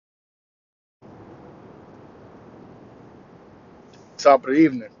Top of the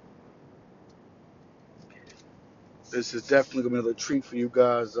evening. This is definitely gonna be another treat for you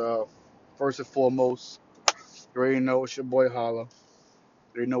guys. First and foremost, you already know it's your boy Holla.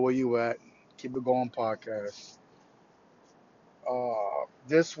 You already know where you at. Keep it going, podcast.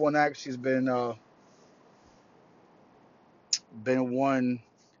 This one actually has been one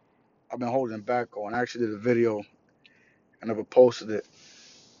I've been holding back on. I actually did a video. I never posted it,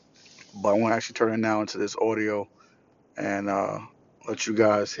 but I want to actually turn it now into this audio and let you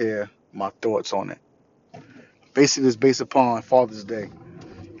guys hear my thoughts on it. Basically, it's based upon Father's Day,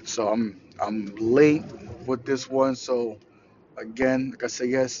 so I'm late with this one. So again, like I said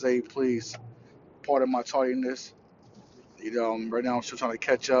yesterday, please pardon my tardiness. Right now I'm still trying to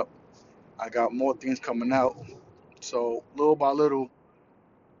catch up. I got more things coming out, so little by little,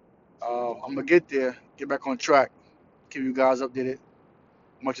 I'm gonna get there, get back on track, keep you guys updated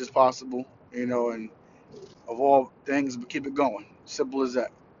much as possible. And of all things, but keep it going. Simple as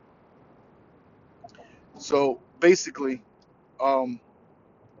that. So basically, um,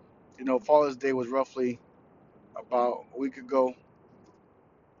 Father's Day was roughly about a week ago,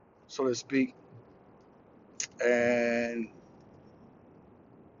 so to speak, and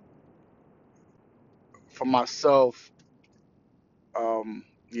for myself,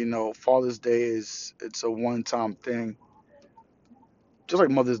 Father's Day it's a one-time thing, just like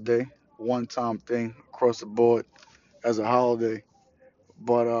Mother's Day, one-time thing across the board as a holiday.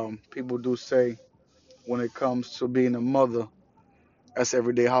 But people do say when it comes to being a mother, that's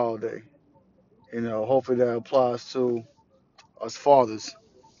everyday holiday. Hopefully that applies to us fathers.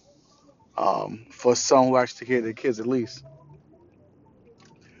 For some who actually take care of their kids at least.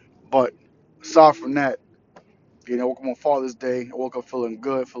 But aside from that, I woke up on Father's Day. I woke up feeling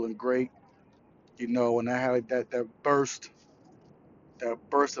good, feeling great. And I had like that burst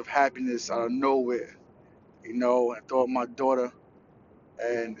of happiness out of nowhere. I thought my daughter,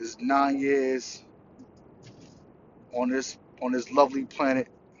 and it's 9 years on this lovely planet,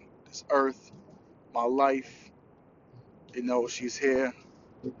 this Earth, my life. She's here.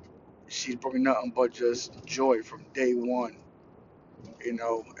 She's bringing nothing but just joy from day one.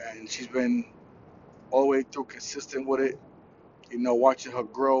 And she's been all the way through consistent with it. Watching her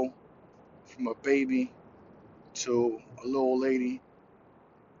grow from a baby to a little lady.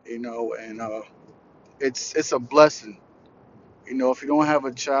 And it's a blessing. If you don't have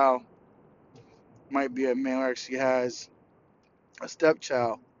a child, might be a man who actually has a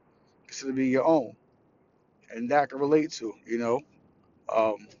stepchild, consider to be your own, and that I can relate to.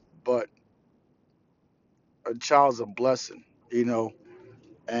 Um, but a child's a blessing.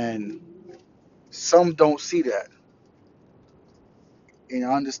 And some don't see that. I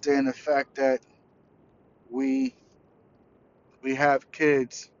understand the fact that we we have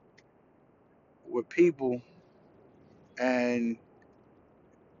kids with people, and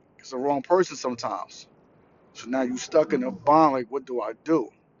it's the wrong person sometimes. So now you stuck in a bond. Like, what do I do?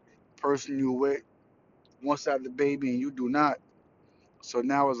 Person you with wants to have the baby, and you do not. So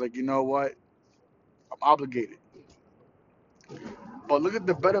now it's like, you know what? I'm obligated. But look at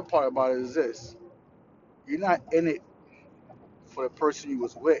the better part about it is this: you're not in it for the person you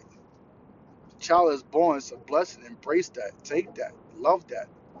was with. The child is born. It's a blessing. Embrace that. Take that. Love that.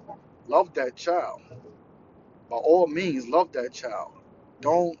 Love that child. By all means, love that child.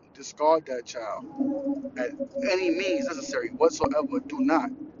 Don't discard that child at any means necessary whatsoever. Do not,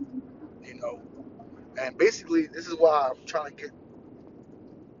 you know. And basically, this is why I'm trying to get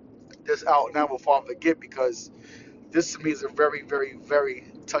this out now before I forget, because this to me is a very, very,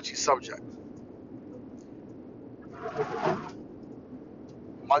 very touchy subject.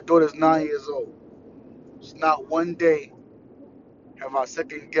 My daughter's 9 years old. It's not one day have I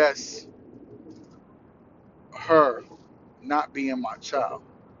second guessed her not being my child.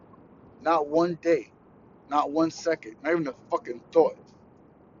 Not one day. Not 1 second. Not even a fucking thought.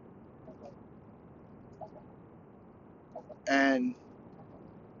 And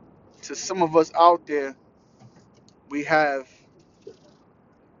to some of us out there, we have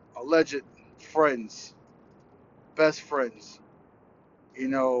alleged friends, best friends. You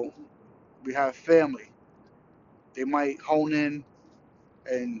know, we have family. They might hone in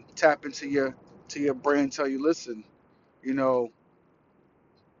and tap into your brain and tell you, listen, you know,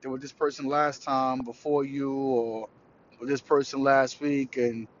 there was this person last time before you, or this person last week,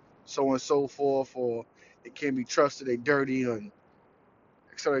 and so on and so forth, or they can't be trusted, they dirty, and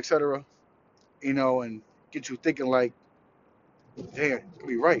et cetera, et cetera. And get you thinking like, damn, you could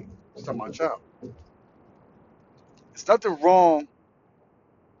be right. It's not my child. It's nothing wrong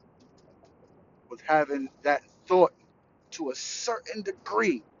with having that thought to a certain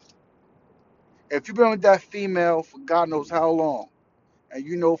degree. If you've been with that female for God knows how long, and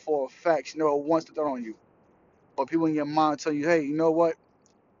you know for a fact she never once did that on you. But people in your mind tell you, hey, you know what?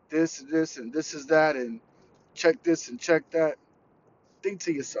 This, and this is that, and check this and check that. Think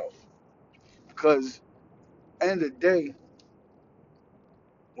to yourself. Because end of the day,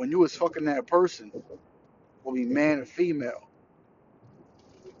 when you was fucking that person, will be man or female,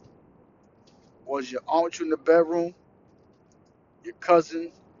 was your aunt with you in the bedroom, your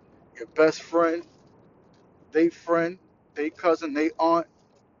cousin, your best friend, they cousin, they aunt,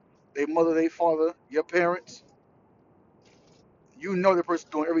 they mother, they father, your parents, you know the person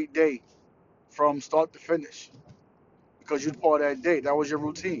doing every day from start to finish. Because you're part of that day. That was your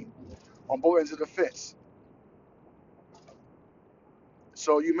routine on both ends of the fence.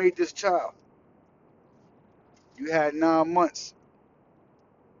 So you made this child. You had 9 months.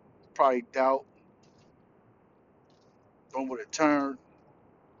 Probably doubt, don't know where to turn,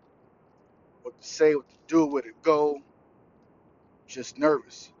 what to say, what to do, where to go, just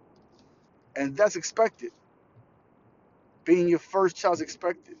nervous. And that's expected. Being your first child's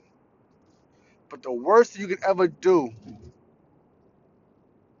expected. But the worst you could ever do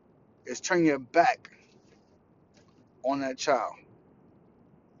is turn your back on that child.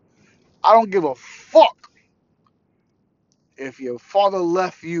 I don't give a fuck if your father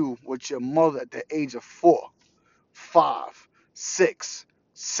left you with your mother at the age of 4, 5, 6,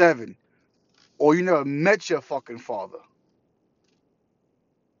 7, or you never met your fucking father.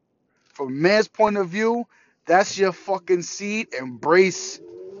 From a man's point of view, that's your fucking seed. Embrace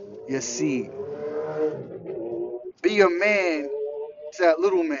your seed. Be a man to that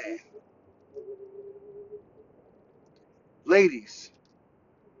little man. Ladies,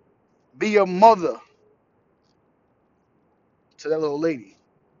 be a mother to that little lady.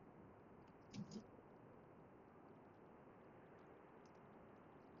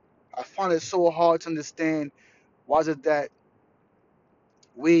 I find it so hard to understand why is it that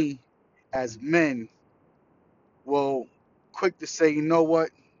we as men will quick to say, you know what?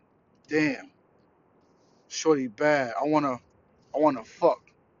 Damn, shorty bad. I wanna fuck.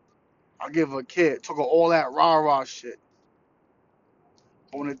 I give her a kid. Took her all that rah-rah shit.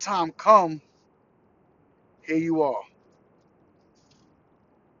 But when the time come, here you are.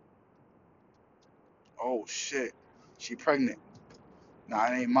 Oh shit. She pregnant. Nah,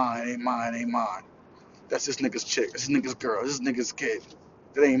 it ain't mine, it ain't mine, it ain't mine. That's this nigga's chick. That's this nigga's girl. This nigga's kid.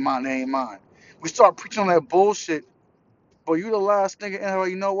 That ain't mine, that ain't mine. We start preaching on that bullshit, but you the last nigga in her,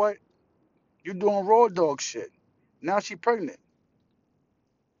 you know what? You doing raw dog shit. Now she pregnant.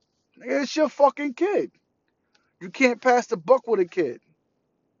 Nigga, it's your fucking kid. You can't pass the buck with a kid.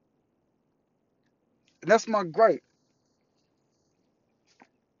 And that's my gripe.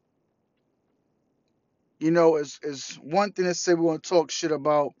 You know, it's one thing to say we want to talk shit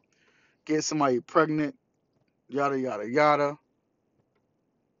about getting somebody pregnant, yada yada yada.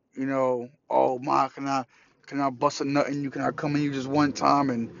 You know, oh my, can I bust a nut and you can I come in you just one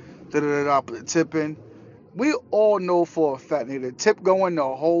time and da da da da put the tip in. We all know for a fact, nigga, the tip going, the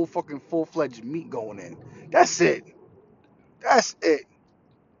whole fucking full fledged meat going in. That's it. That's it.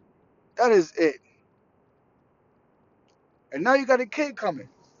 That is it. And now you got a kid coming.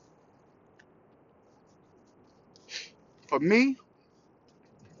 For me,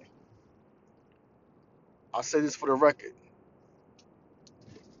 I'll say this for the record.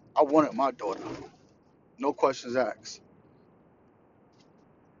 I wanted my daughter. No questions asked.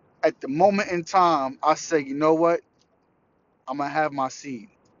 At the moment in time, I say, you know what? I'm gonna have my seed.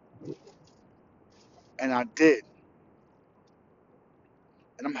 And I did.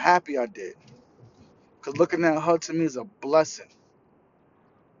 And I'm happy I did. Because looking at her to me is a blessing.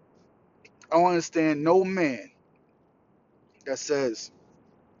 I don't understand no man that says,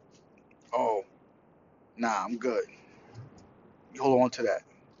 oh, nah, I'm good. You hold on to that.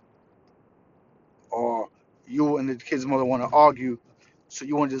 Or you and the kid's mother want to argue, so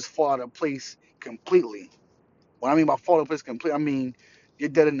you want to just fall out of place completely. When I mean by fall out of place completely, I mean you're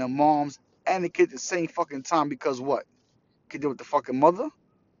dead in the moms and the kid at the same fucking time because what? Kid did with the fucking mother?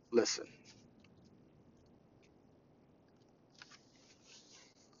 Listen,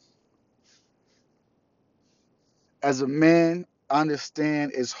 as a man, I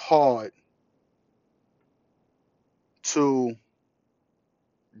understand it's hard to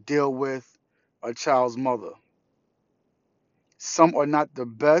deal with a child's mother. Some are not the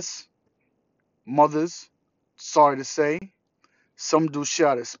best mothers, sorry to say. Some do shit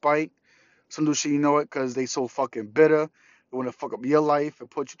out of spite. Some do shit, you know it, because they so fucking bitter. They want to fuck up your life and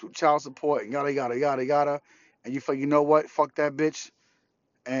put you through child support and yada, yada, yada, yada. And you feel, you know what, fuck that bitch.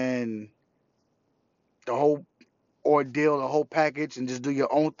 And the whole ordeal, the whole package, and just do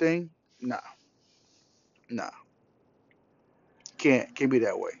your own thing. Nah, nah. Can't be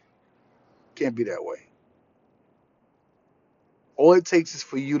that way. Can't be that way. All it takes is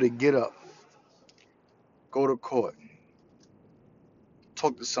for you to get up, go to court,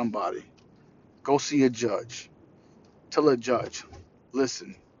 talk to somebody, go see a judge, tell a judge,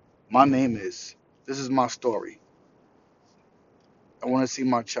 listen, my name is, this is my story. I want to see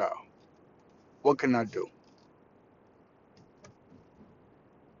my child. What can I do?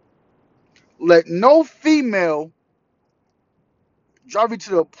 Let no female drive you to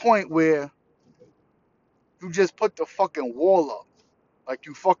the point where you just put the fucking wall up like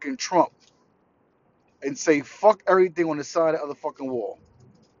you fucking Trump and say fuck everything on the side of the fucking wall.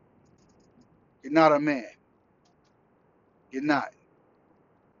 You're not a man. You're not.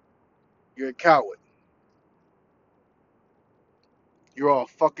 You're a coward. You're a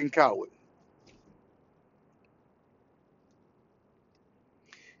fucking coward.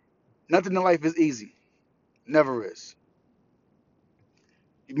 Nothing in life is easy. Never is.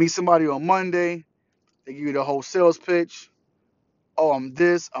 You meet somebody on Monday, they give you the whole sales pitch. Oh, I'm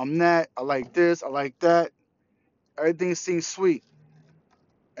this, I'm that, I like this, I like that. Everything seems sweet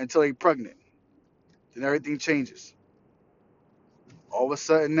until they pregnant. Then everything changes. All of a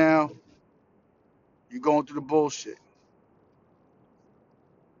sudden now, you're going through the bullshit.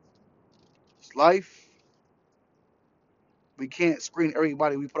 It's life. We can't screen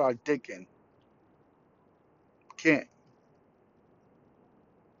everybody we put our dick in. Can't.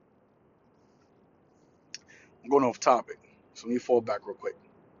 I'm going off topic. So let me fall back real quick.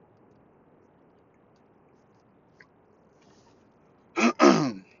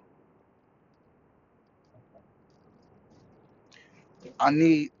 I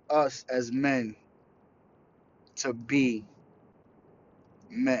need us as men to be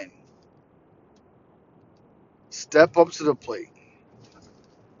men. Step up to the plate.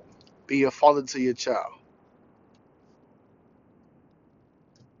 Be a father to your child.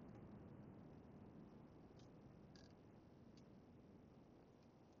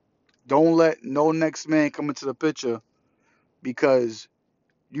 Don't let no next man come into the picture because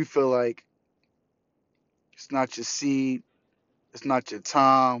you feel like it's not your seed, it's not your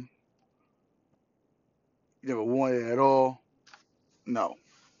time, you never wanted it at all. No.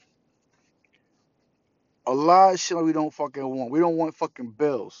 A lot of shit we don't fucking want. We don't want fucking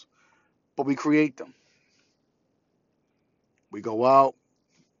bills, but we create them. We go out,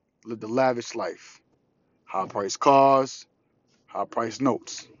 live the lavish life. High price cars, high price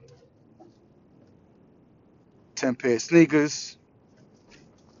notes. 10 pair of sneakers,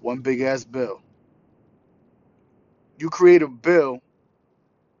 one big ass bill. You create a bill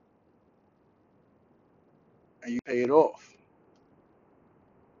and you pay it off.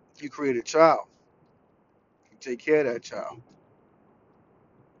 You create a child. You take care of that child.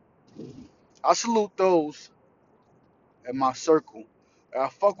 I salute those in my circle. And I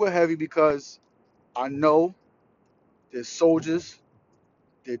fuck with heavy because I know they're soldiers,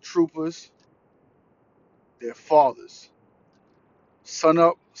 they're troopers, they're fathers. Sun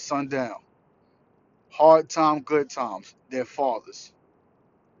up, sun down. Hard time, good times. They're fathers.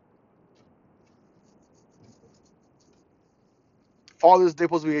 Father's Day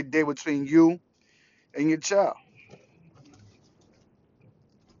supposed to be a day between you and your child.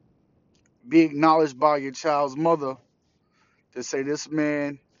 Be acknowledged by your child's mother to say this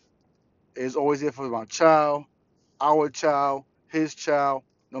man is always there for my child, our child, his child,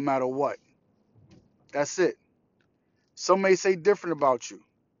 no matter what. That's it. Some may say different about you.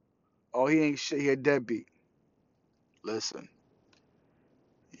 Oh, he ain't shit, he a deadbeat. Listen,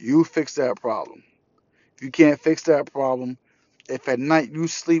 you fix that problem. If you can't fix that problem, if at night you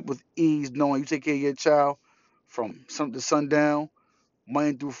sleep with ease knowing you take care of your child from sun to sundown,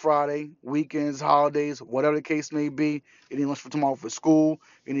 Monday through Friday, weekends, holidays, whatever the case may be, you need lunch for tomorrow for school,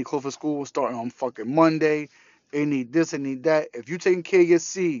 you need clothes for school starting on fucking Monday, you need this, you need that. If you taking care of your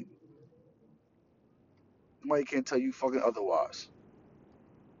seed, nobody can tell you fucking otherwise.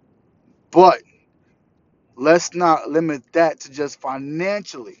 But let's not limit that to just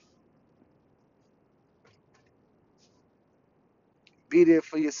financially. Be there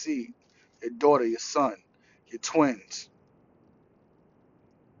for your seed, your daughter, your son, your twins.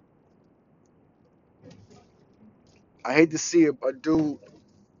 I hate to see a dude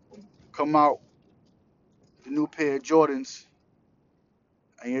come out with a new pair of Jordans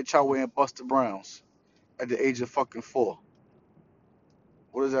and your child wearing Buster Browns at the age of fucking 4.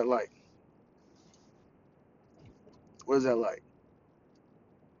 What is that like? What is that like?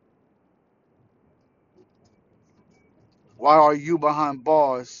 Why are you behind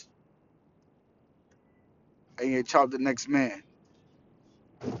bars and your child the next man?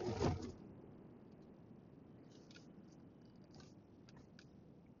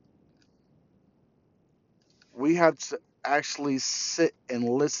 we have to actually sit and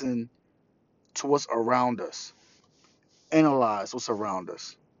listen to what's around us, analyze what's around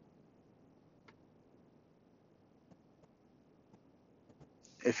us.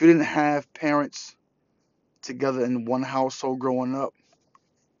 If you didn't have parents together in one household growing up,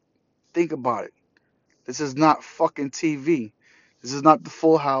 think about it. This is not fucking TV. This is not the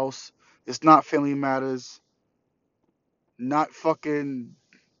Full House. It's not Family Matters. Not fucking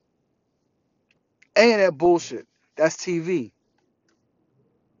any of that bullshit. That's TV.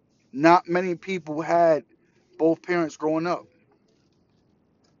 Not many people had both parents growing up.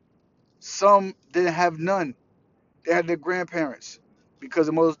 Some didn't have none. They had their grandparents because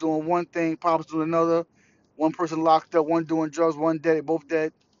the mother's doing one thing, pop's doing another. One person locked up, one doing drugs, one dead. They both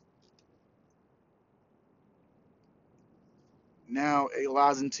dead. Now it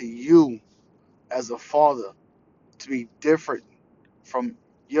lies into you as a father to be different from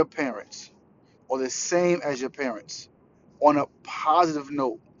your parents or the same as your parents on a positive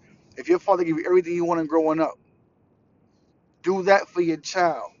note. If your father gave you everything you wanted growing up, do that for your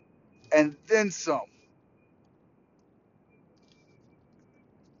child and then some.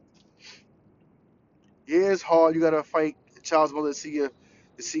 Yeah, it's hard. You gotta fight the child's mother to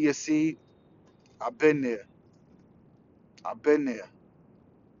see your seed. I've been there. I've been there.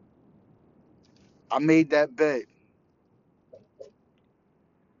 I made that bed.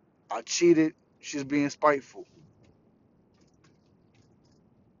 I cheated. She's being spiteful,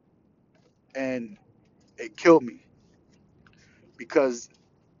 and it killed me because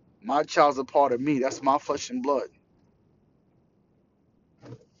my child's a part of me. That's my flesh and blood.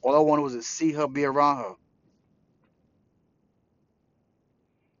 All I wanted was to see her, be around her.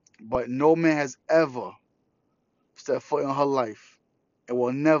 But no man has ever stepped foot in her life and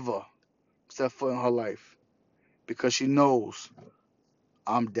will never step foot in her life because she knows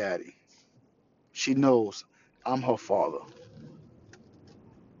I'm daddy. She knows I'm her father.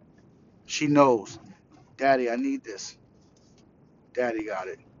 She knows, daddy, I need this. Daddy got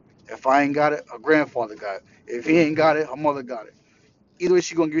it. If I ain't got it, her grandfather got it. If he ain't got it, her mother got it. Either way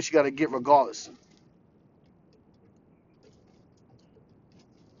she gonna get, she gotta get regardless.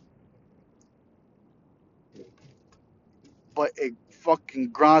 But it fucking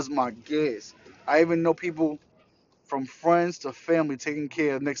grinds my gears. I even know people from friends to family taking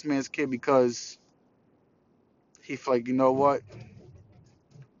care of next man's kid because he feel like, you know what?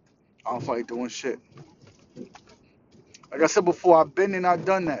 I don't feel like doing shit. Like I said before, I've been and I've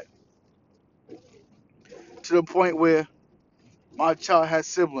done that to the point where my child has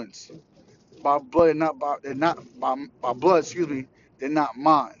siblings by blood and not by they're not by blood. Excuse me, they're not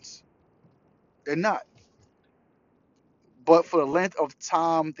mine. They're not. But for the length of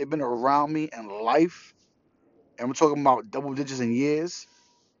time they've been around me in life, and we're talking about double digits in years,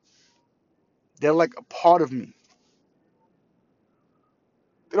 they're like a part of me.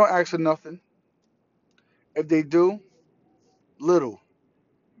 They don't ask for nothing. If they do, little,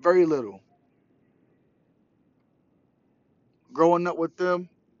 very little. Growing up with them,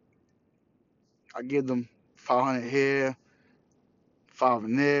 I give them 500 here, 5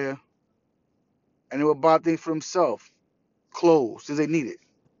 in there, and they would buy things for themselves, clothes, since they need it.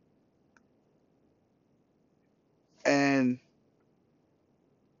 And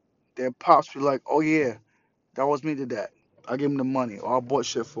their pops be like, "Oh yeah, that was me did that. I gave him the money, or I bought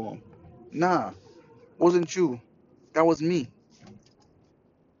shit for him." Nah, wasn't you. That was me.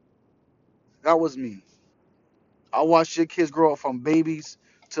 That was me. I watched your kids grow up from babies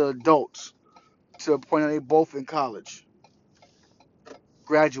to adults to the point that they both in college,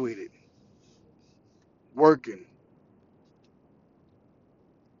 graduated, working,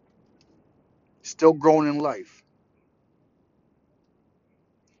 still growing in life.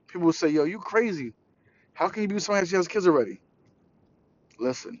 People say, "Yo, you crazy. How can you be with somebody that has kids already?"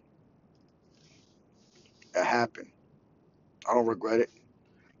 Listen, it happened. I don't regret it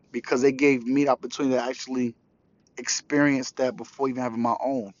because they gave me the opportunity to actually experience that before even having my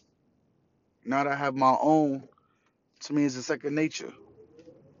own. Now that I have my own, to me, it's a second nature.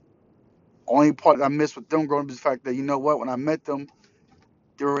 Only part that I miss with them growing up is the fact that, you know what, when I met them,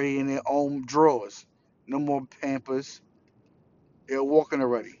 they're already in their own drawers. No more Pampers. They're walking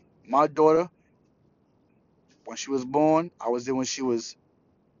already. My daughter, when she was born, I was there when she was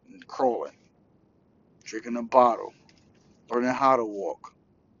crawling, drinking a bottle, learning how to walk,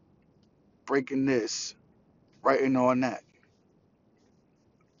 breaking this, writing on that.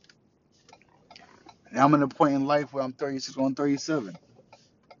 Now I'm in a point in life where I'm 36 going 37.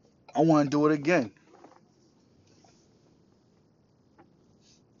 I want to do it again.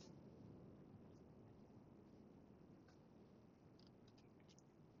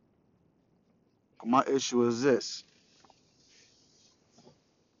 My issue is this: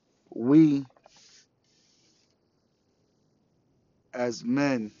 we as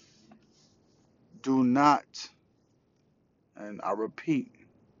men do not, and I repeat,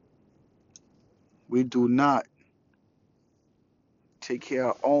 we do not take care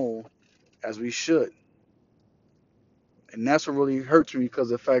of our own as we should. And that's what really hurts me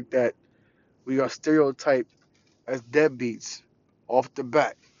because of the fact that we are stereotyped as deadbeats off the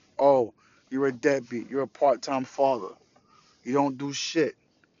bat. Oh, you're a deadbeat. You're a part-time father. You don't do shit.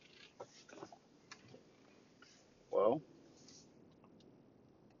 Well,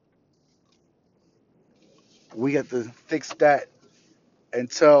 we have to fix that and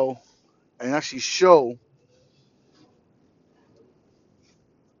tell and actually show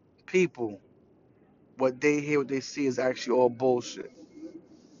people what they hear, what they see is actually all bullshit.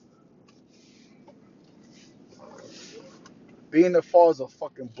 Being a father is a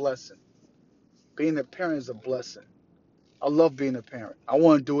fucking blessing. Being a parent is a blessing. I love being a parent. I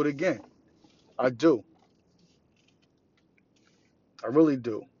want to do it again. I do. I really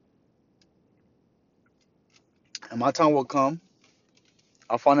do. And my time will come.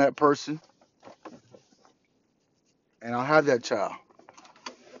 I'll find that person and I'll have that child.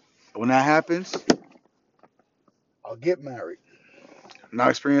 When that happens, I'll get married. And I'll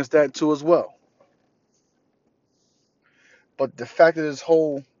experience that too as well. But the fact of this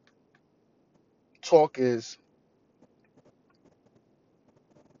whole talk is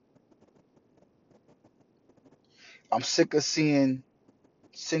I'm sick of seeing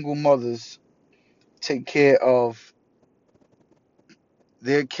single mothers take care of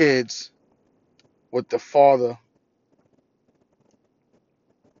their kids with the father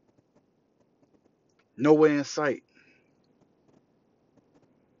nowhere in sight.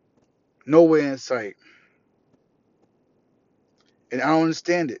 Nowhere in sight. And I don't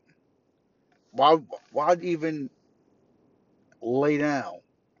understand it. Why why even lay down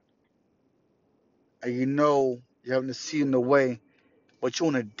and you know you're having to see in the way, but you're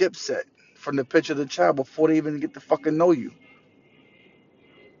on a dip set from the picture of the child before they even get to fucking know you?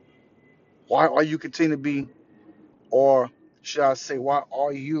 Why are you continuing to be, or should I say, why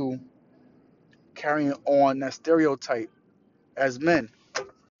are you carrying on that stereotype as men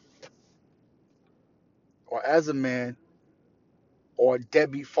or as a man or a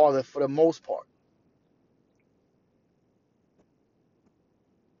deadbeat father for the most part?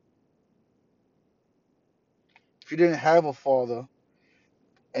 If you didn't have a father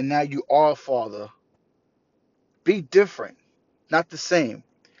and now you are a father, be different, not the same.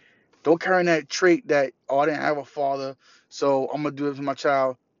 Don't carry that trait that, oh, I didn't have a father, so I'm gonna do this to my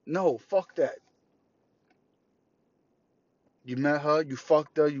child. No, fuck that. You met her, you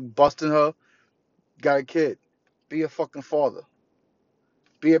fucked her, you busted her, got a kid. Be a fucking father.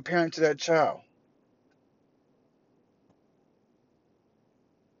 Be a parent to that child.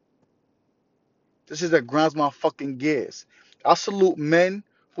 This is that grinds my fucking gears. I salute men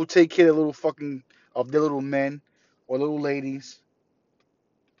who take care of their little men or little ladies,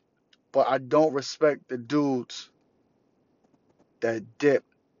 but I don't respect the dudes that dip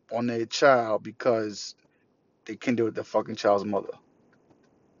on their child because they can do it with the fucking child's mother.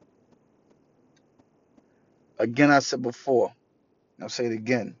 Again, I said before, and I'll say it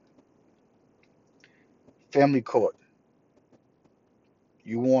again. Family court.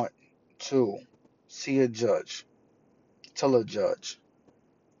 You want to see a judge, tell a judge,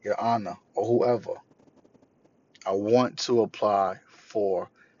 Your Honor, or whoever, I want to apply for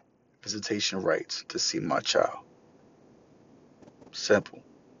visitation rights to see my child. Simple.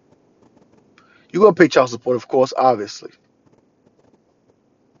 You're gonna pay child support, of course, obviously,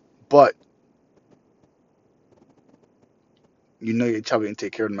 but you know your child getting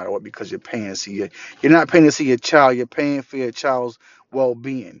taken care of no matter what because you're paying to see your. You're not paying to see your child. You're paying for your child's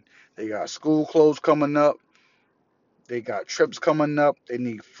well-being. They got school clothes coming up. They got trips coming up. They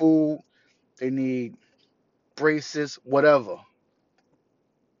need food. They need braces, whatever.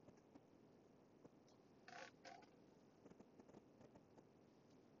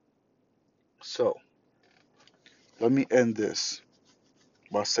 So let me end this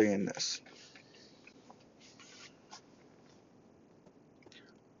by saying this.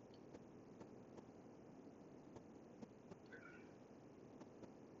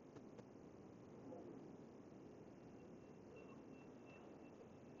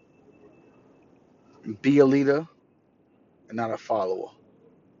 Be a leader and not a follower.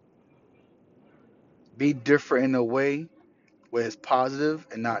 Be different in a way where it's positive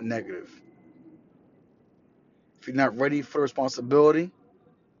and not negative. If you're not ready for responsibility,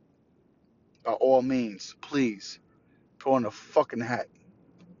 by all means, please put on a fucking hat.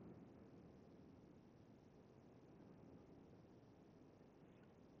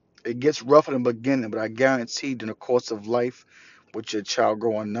 It gets rough in the beginning, but I guarantee in the course of life, with your child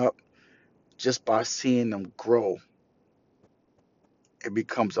growing up, just by seeing them grow, it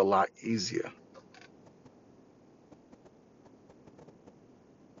becomes a lot easier.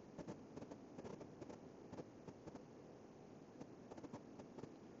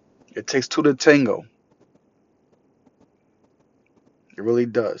 It takes two to tango. It really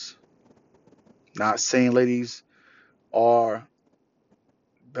does. Not saying ladies are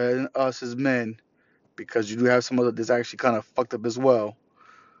better than us as men, because you do have some other that's actually kind of fucked up as well,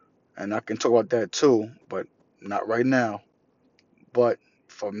 and I can talk about that too, but not right now. But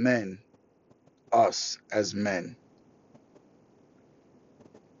for men, us as men,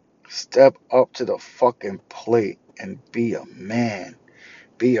 step up to the fucking plate and be a man.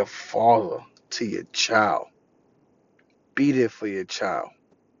 Be a father to your child. Be there for your child.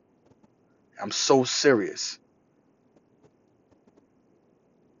 I'm so serious.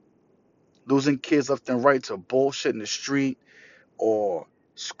 Losing kids left and right to bullshit in the street or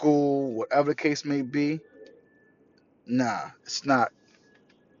school, whatever the case may be. Nah, it's not.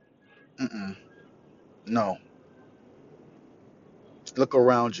 Mm-mm. No. Look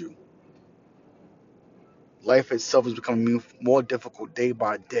around you. Life itself is becoming more difficult day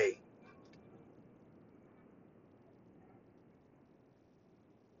by day.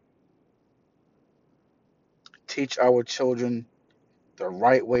 Teach our children the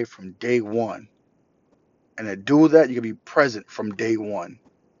right way from day one. And to do that, you can be present from day one.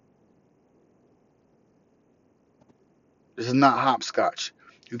 This is not hopscotch.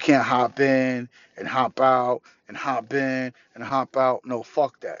 You can't hop in and hop out and hop in and hop out. No,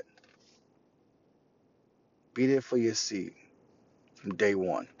 fuck that. Be there for your seed from day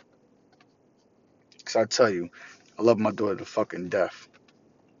one. Because I tell you, I love my daughter to fucking death.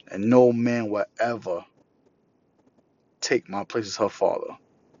 And no man will ever take my place as her father.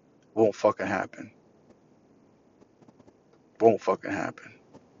 Won't fucking happen. Won't fucking happen.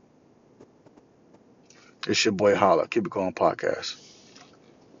 It's your boy Holla. Keep it going podcast.